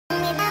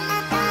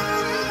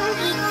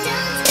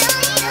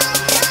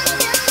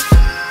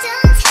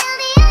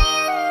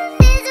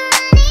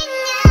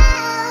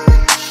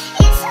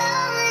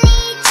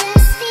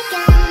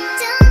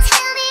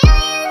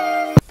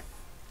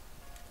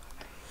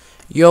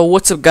Yo,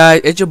 what's up guys?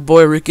 It's your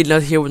boy Ricky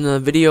Nut here with another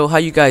video. How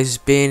you guys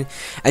been?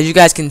 As you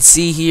guys can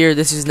see here,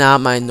 this is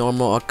not my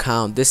normal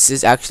account. This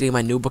is actually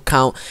my noob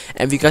account.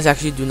 And if you guys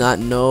actually do not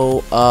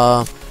know,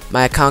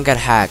 my account got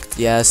hacked.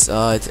 Yes,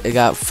 it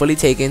got fully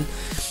taken.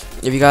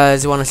 If you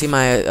guys want to see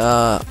my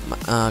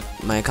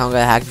my account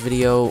got hacked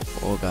video,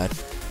 oh god,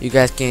 you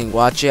guys can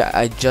watch it.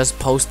 I just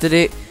posted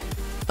it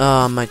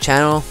on my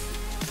channel.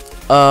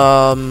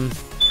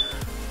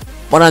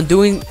 What I'm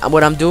doing,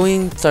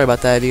 sorry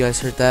about that if you guys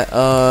heard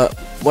that.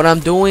 What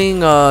I'm doing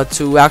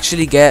to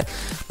actually get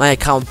my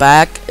account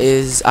back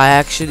is I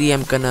actually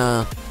am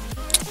gonna,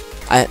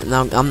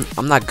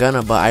 I'm not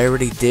gonna, but I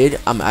already did.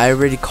 I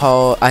already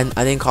called. I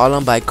didn't call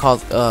them, but I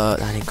called. I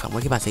didn't call.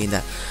 What am I saying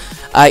that?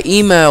 I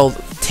emailed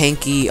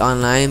Tanki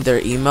Online,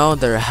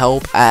 their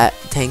help at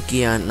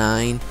Tanki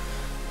Online,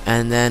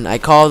 and then I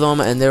called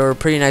them, and they were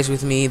pretty nice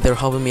with me. They're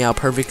helping me out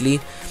perfectly.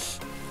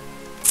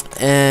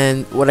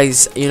 And what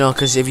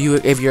because if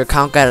your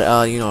account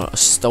got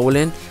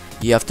stolen,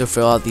 you have to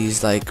fill out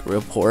these like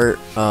report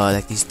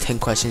like these 10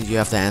 questions you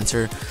have to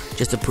answer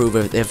just to prove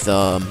if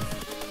the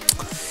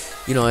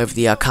if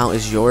the account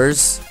is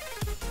yours.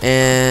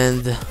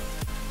 And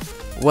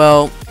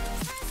well,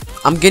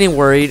 I'm getting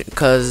worried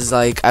because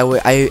like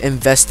I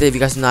invested, if you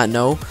guys do not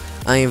know,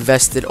 I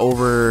invested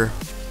over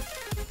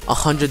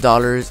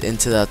 $100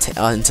 into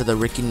the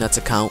Ricky Nuts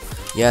account.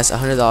 Yes,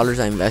 $100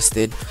 I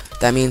invested.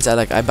 That means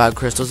I bought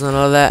crystals and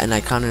all of that, and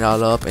I counted it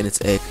all up, and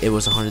it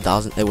was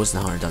 100,000. It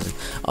wasn't 100,000.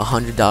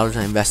 $100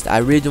 I invested. I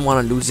really didn't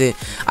want to lose it.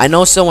 I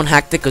know someone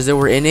hacked it because they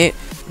were in it.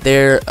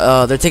 They're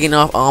taking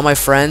off all my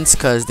friends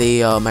because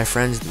they my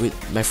friends do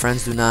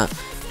not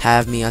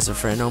have me as a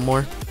friend no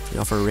more.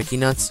 For Ricky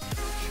Nuts,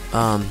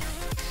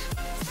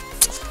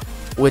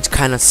 which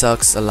kind of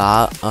sucks a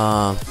lot.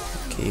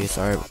 Okay,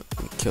 sorry,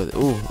 killed it.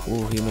 Ooh,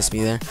 he missed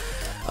me there.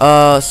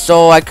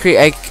 So I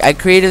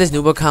created this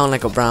noob account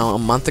like around a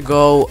month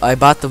ago. I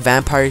bought the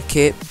vampire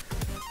kit,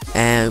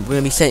 and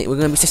we're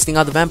gonna be testing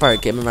out the vampire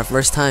kit. My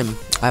first time.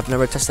 I've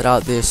never tested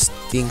out these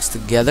things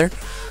together,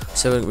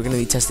 so we're gonna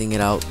be testing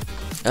it out.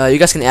 You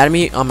guys can add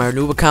me on my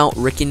noob account,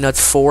 Ricky Nuts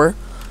 4.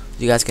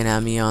 You guys can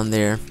add me on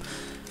there.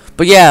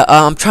 But yeah,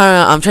 I'm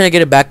trying to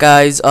get it back,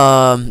 guys.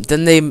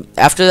 Then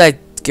after I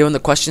give them the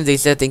questions, they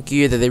said thank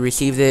you that they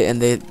received it,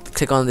 and they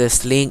click on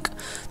this link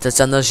to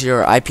send us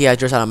your IP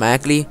address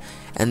automatically.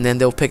 And then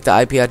they'll pick the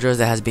IP address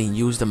that has been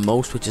used the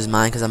most, which is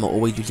mine because I'm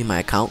always using my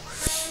account.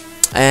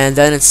 And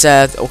then it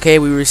said, okay,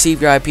 we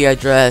received your IP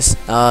address.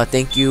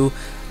 Thank you.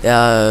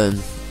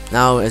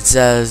 Now it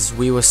says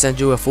we will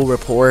send you a full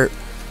report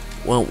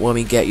when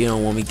we get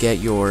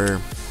your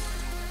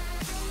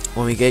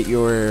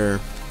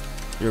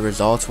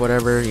results,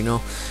 whatever,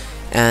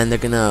 And they're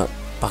gonna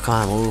fuck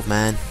on move,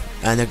 man.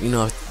 And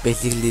they're,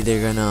 basically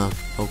they're gonna.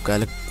 Oh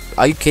god, look,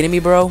 are you kidding me,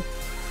 bro?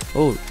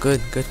 Oh, good.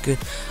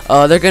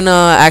 They're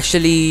gonna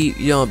actually,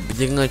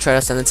 they're gonna try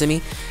to send it to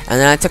me,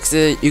 and then I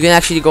texted. You can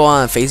actually go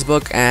on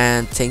Facebook,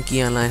 and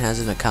Tanki Online has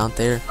an account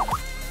there,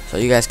 so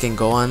you guys can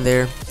go on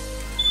there.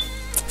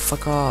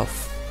 Fuck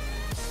off.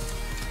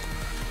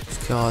 Let's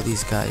kill all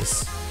these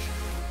guys.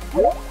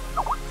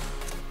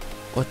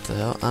 What the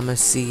hell? I'm gonna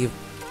see.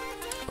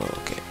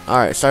 Okay. All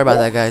right. Sorry about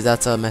that, guys.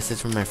 That's a message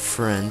from my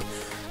friend.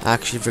 I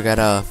actually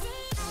forgot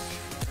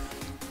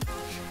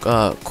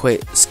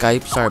quit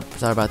Skype.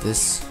 Sorry about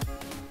this.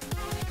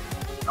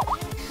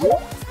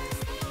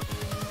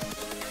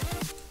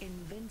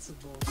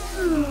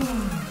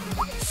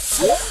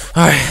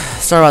 Alright,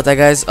 sorry about that,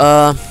 guys.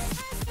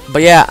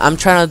 But yeah, I'm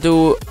trying to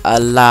do a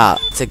lot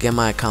to get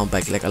my account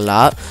back, like a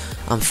lot.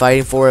 I'm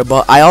fighting for it,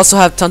 but I also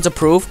have tons of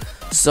proof.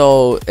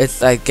 So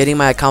it's like getting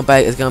my account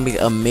back is gonna be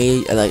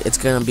amazing. Like it's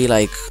gonna be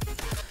like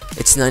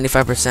it's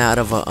 95% out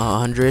of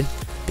 100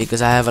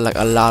 because I have like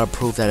a lot of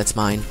proof that it's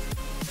mine.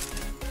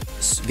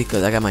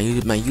 Because I got my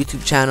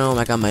YouTube channel,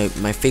 I got my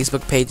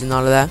Facebook page and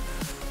all of that.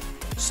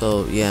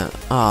 So yeah,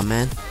 oh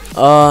man,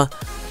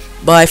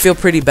 but I feel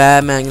pretty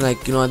bad, man.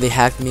 Like they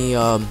hacked me.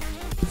 Man,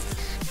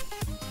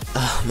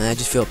 I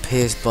just feel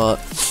pissed. But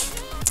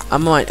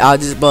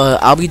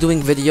I'll be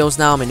doing videos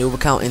now on my new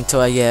account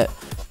until I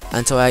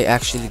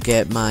actually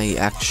get my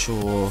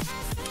actual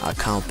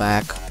account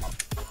back.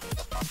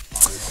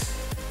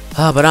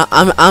 But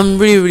I'm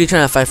really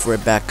trying to fight for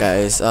it back,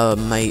 guys. I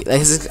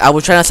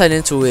was trying to sign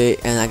into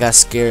it and I got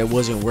scared it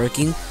wasn't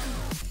working,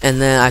 and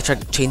then I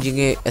tried changing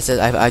it. It said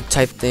I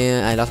typed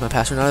in, I lost my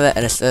password and all that,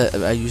 and it said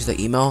I used the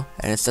email,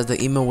 and it said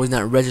the email was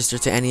not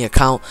registered to any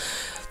account.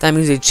 That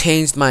means they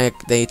changed my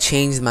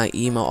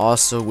email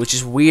also, which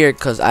is weird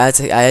because I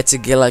had to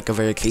get like a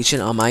verification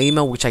on my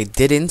email, which I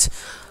didn't.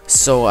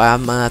 So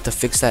I'm gonna have to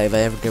fix that if I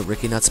ever get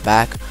Ricky Nuts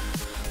back.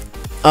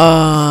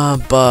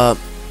 But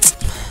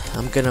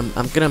I'm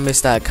gonna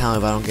miss that account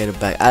if I don't get it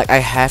back. I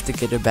have to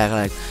get it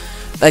back.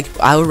 Like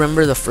I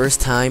remember the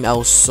first time I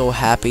was so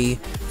happy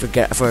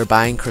for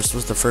buying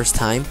crystals the first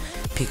time,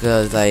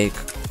 because like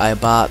I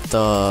bought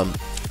the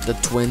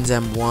twins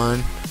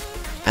M1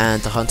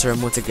 and the hunter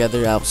M1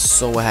 together. I was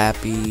so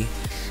happy,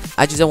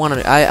 I just don't want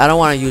to. I don't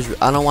want to use.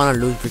 I don't want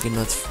to lose Ricky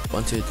Nuts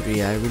 1, 2,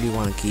 3. I really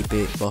want to keep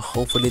it, but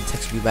hopefully it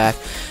takes me back.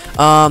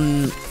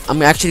 I'm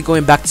actually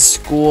going back to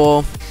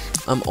school.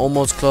 I'm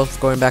almost close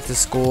to going back to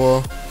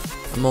school.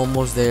 I'm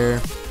almost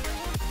there.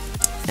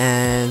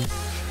 And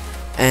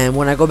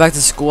when I go back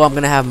to school, I'm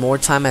gonna have more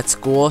time at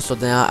school, so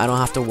then I don't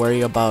have to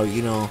worry about,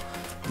 you know,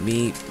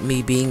 me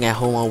being at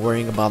home. I'm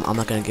worrying about I'm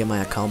not gonna get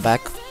my account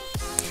back.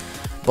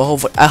 But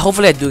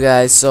hopefully I do,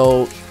 guys.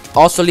 So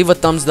also leave a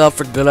thumbs up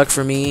for good luck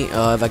for me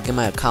if I get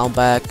my account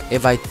back.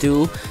 If I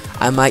do,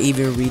 I might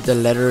even read the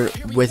letter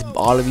with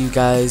all of you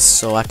guys,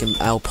 so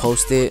I'll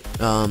post it.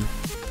 But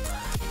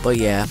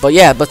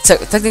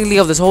technically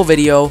of this whole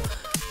video,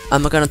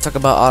 I'm not gonna talk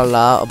about a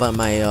lot about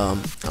my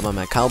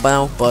account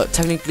now, but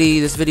technically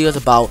this video is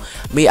about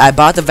me. I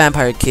bought the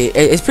vampire kit.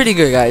 It's pretty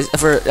good, guys,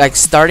 for like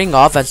starting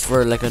off. As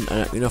for like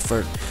you know,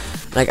 for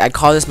like, I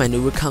call this my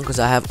new account because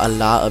I have a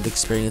lot of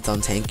experience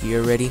on Tanki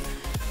already.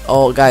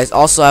 Oh, guys,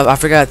 also I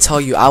forgot to tell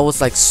you, I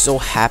was like so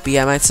happy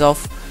at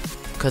myself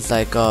because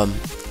like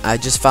I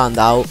just found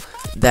out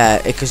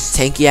that because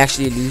Tanki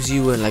actually leaves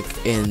you in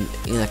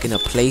in a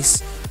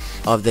place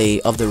of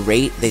the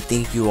rate they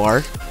think you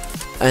are,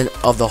 and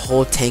of the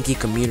whole Tanki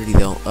community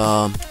though.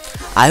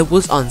 I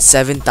was on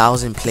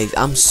 7,000 plays.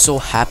 I'm so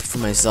happy for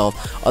myself.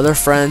 Other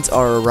friends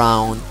are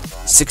around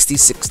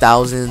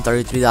 66,000,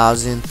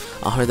 33,000,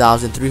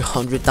 100,000,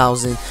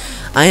 300,000.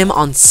 I am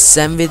on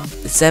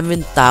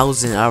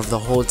 7,000 out of the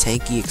whole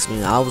Tanki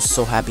experience. I was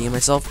so happy in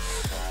myself.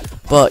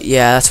 But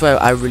yeah, that's why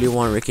I really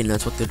want Ricky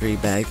Nuts with the 3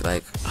 bag.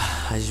 Like,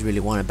 I just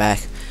really want it back.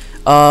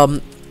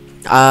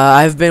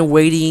 I've been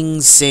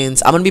waiting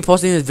since. I'm gonna be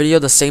posting this video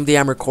the same day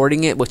I'm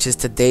recording it, which is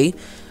today,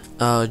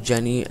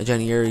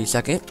 January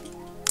 2nd.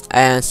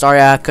 And sorry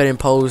I couldn't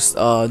post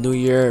a New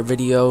Year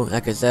video.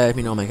 Like I said,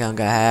 you know, my account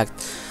got hacked.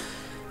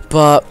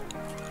 But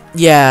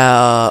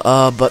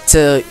yeah, but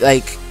to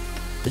like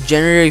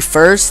January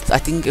 1st, I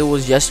think it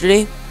was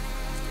yesterday,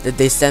 that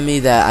they sent me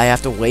that I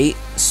have to wait.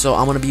 So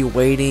I'm gonna be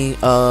waiting.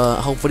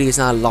 Hopefully it's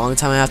not a long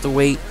time I have to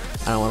wait.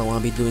 I don't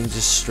want to be doing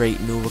just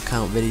straight new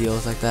account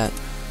videos like that.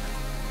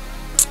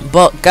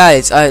 But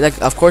guys,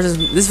 of course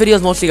this video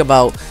is mostly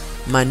about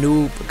my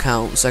new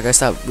account, so I gotta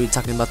stop really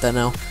talking about that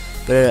now.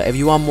 But if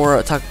you want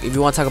to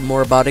talk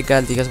more about it,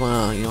 guys, if you guys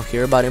want to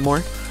hear about it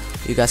more,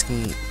 you guys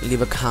can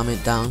leave a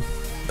comment down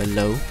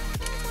below.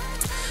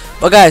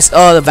 But guys,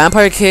 the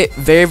vampire kit,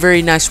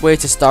 very nice way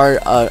to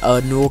start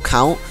a new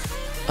account,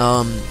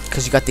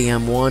 because you got the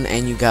M1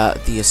 and you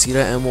got the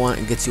Aceta M1.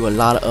 It gets you a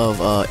lot of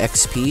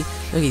XP.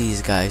 Look at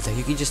these guys. Like,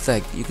 you can just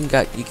you can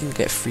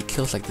get free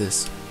kills like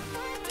this.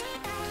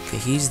 Okay,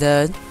 he's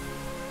dead.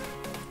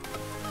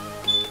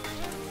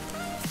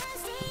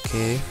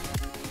 Okay,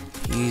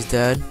 he's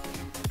dead.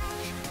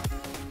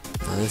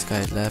 Now this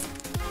guy's left.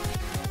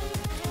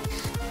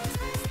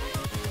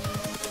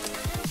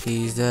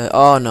 He's dead.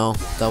 Oh no,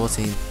 double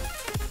team.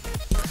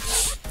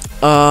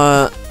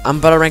 I'm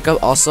about to rank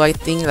up also, I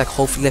think. Like,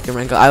 hopefully I can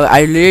rank up.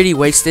 I literally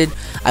wasted.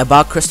 I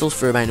bought crystals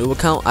for my new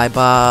account.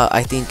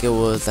 I think it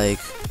was like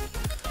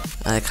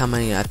how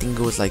many? I think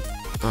it was like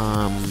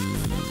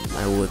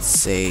I would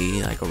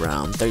say like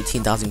around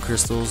 13,000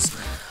 crystals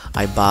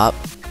I bought.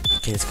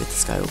 Okay, let's get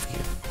this guy over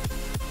here.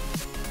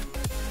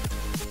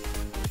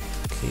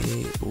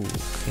 Okay,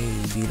 okay,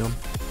 beat him.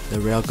 The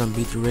railgun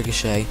beat the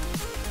ricochet.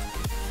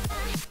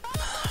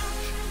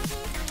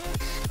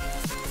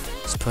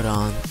 Let's put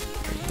on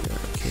right here.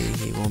 Okay,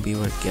 he won't be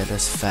able to get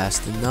us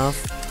fast enough.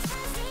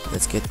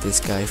 Let's get this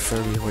guy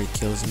first before he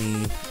kills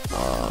me.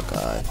 Oh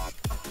god.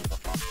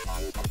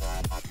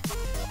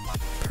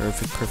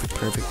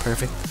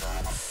 Perfect.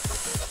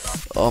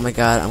 Oh my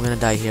god, I'm gonna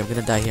die here. I'm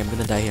gonna die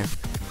here.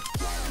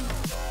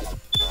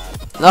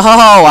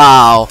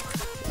 Oh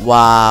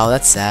wow,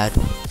 that's sad.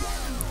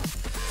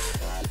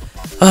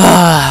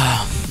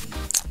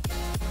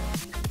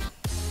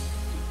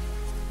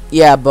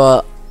 Yeah,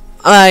 but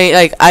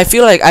I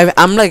feel like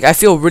I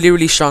feel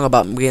really strong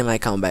about getting my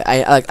account back.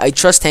 I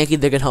trust Tanki.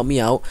 They can help me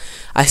out.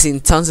 I've seen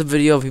tons of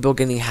video of people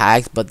getting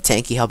hacked, but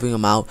Tanki helping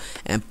them out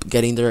and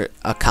getting their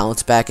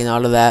accounts back and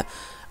all of that.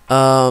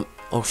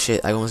 Oh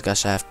shit, I almost got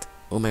shafted.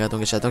 Oh my god, don't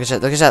get shot.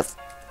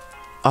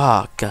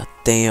 Ah, oh, god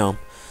damn.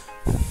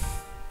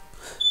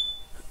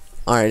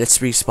 Alright, let's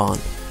respawn.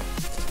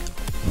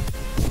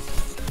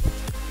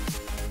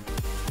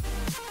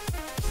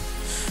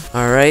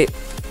 Alright,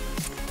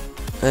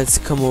 let's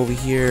come over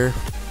here.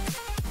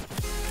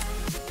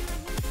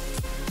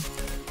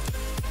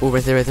 Oh,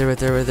 right there.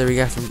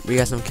 We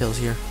got some kills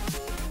here.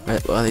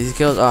 Right, well, these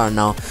kills. Oh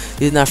no,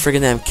 these are not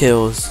freaking damn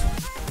kills.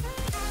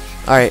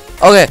 All right,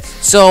 okay.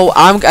 So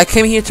I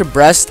came here to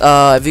Brest.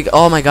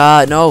 Oh my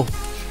god, no.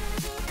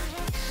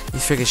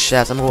 These freaking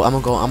shafts. I'm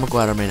gonna go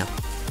at them right now.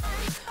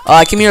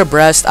 I came here to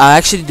Brest. I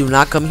actually do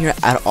not come here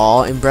at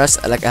all in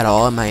Brest, like at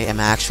all in my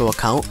actual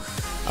account.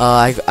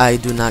 I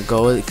do not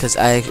go because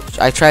I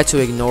try to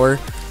ignore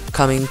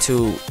coming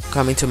to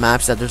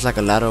maps that there's like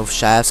a lot of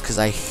shafts, because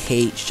I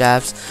hate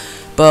shafts.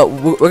 But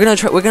we're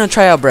gonna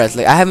try out Brest.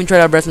 Like, I haven't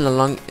tried out Brest in a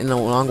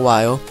long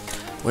while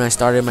when I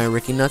started my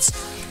Ricky Nuts.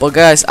 But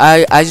guys,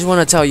 I just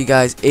want to tell you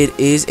guys, it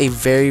is a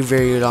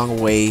very long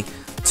way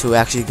to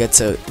actually get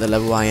to the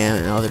level I am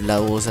and other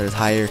levels that is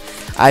higher.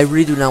 I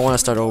really do not want to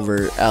start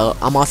over.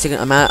 I'm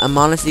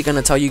honestly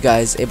gonna tell you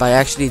guys, if I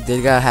actually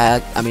did get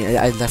hacked, I mean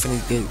I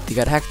definitely did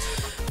get hacked,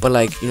 but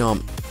like, you know,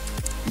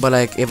 but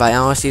like if I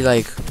honestly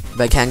like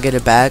if I can't get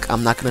it back,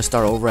 I'm not gonna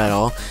start over at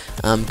all.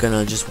 I'm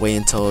gonna just wait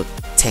until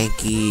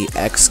Tanki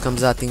X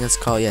comes out. I think it's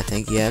called, yeah,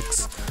 Tanki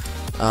X.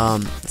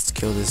 Let's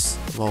kill this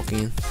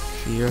Vulcan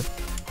here.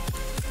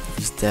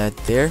 He's dead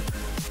there.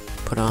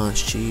 Put on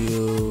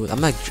shield.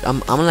 I'm like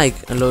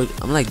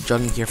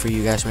jogging here for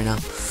you guys right now.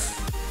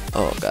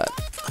 Oh god.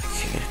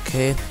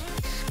 Okay.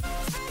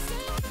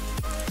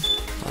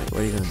 Alright,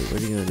 what are you gonna do?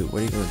 What are you gonna do?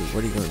 What are you gonna do?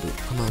 What are you gonna do?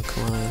 Come on.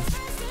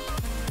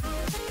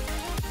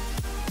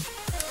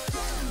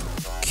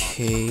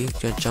 Okay,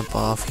 gonna jump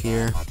off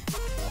here.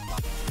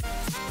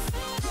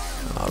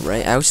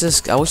 Alright, I wish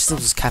this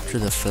just capture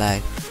the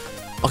flag.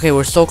 Okay,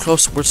 we're so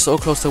close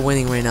to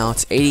winning right now.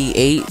 It's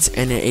 88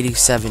 and then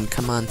 87.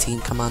 Come on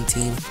team, Are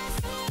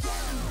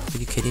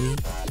you kidding me?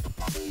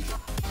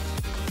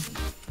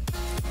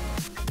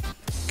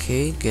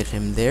 Okay, get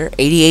him there.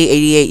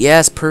 88,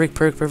 yes, perfect.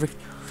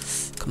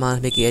 Come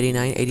on, make it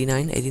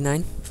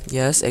 89.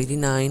 Yes,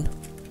 89.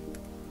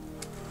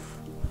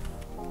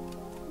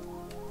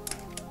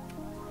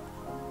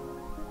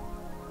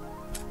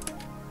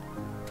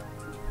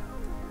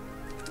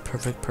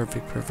 Perfect.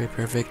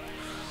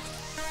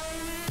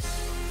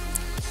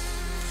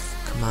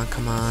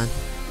 Come on.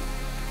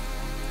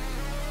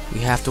 We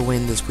have to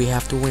win this.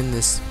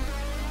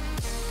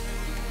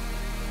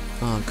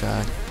 Oh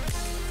god.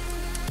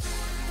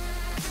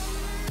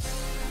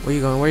 Where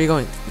you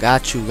going?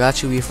 Got you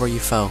before you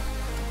fell.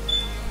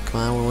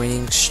 Come on, we're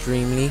winning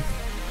extremely.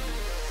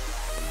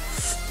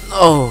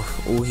 Oh,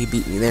 he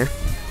beat me there.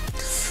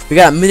 We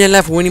got a minute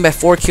left, we're winning by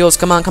 4 kills.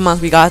 Come on,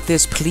 we got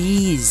this,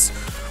 please.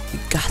 We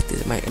got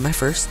this. Am I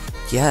first?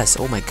 Yes.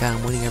 Oh my god,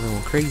 I'm winning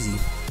everyone crazy.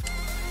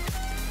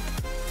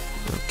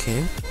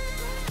 Okay.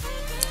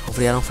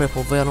 Hopefully I don't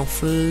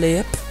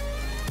flip.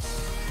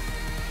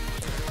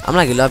 I'm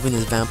like loving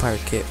this vampire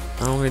kit.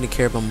 I don't really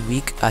care if I'm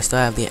weak. I still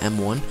have the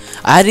M1.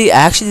 I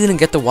actually didn't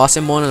get the Wasp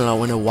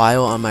M1 in a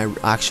while on my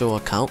actual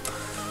account.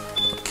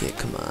 Okay,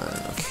 come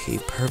on. Okay,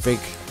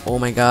 perfect. Oh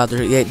my god,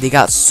 they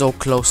got so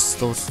close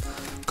those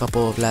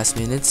couple of last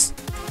minutes.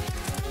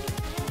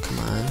 Come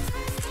on.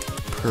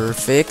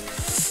 Perfect.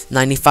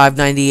 95,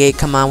 98.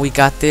 Come on, we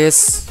got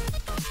this.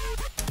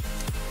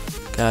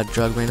 Got a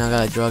drug right now.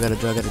 Got a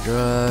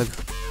drug.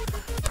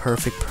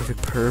 Perfect.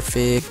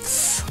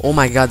 Oh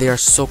my god, they are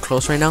so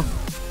close right now.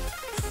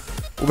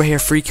 Over here,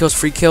 free kills.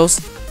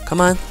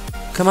 Come on.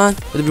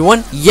 Will it be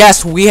one?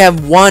 Yes, we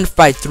have won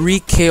by 3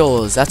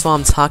 kills. That's what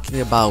I'm talking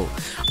about.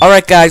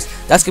 Alright guys,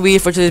 that's gonna be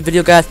it for today's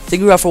video, guys.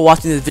 Thank you all for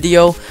watching this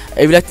video. If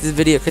you liked this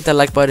video, click that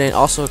like button.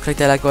 Also click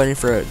that like button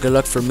for good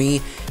luck for me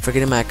for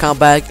getting my account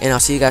back, and I'll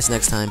see you guys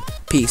next time.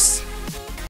 Peace.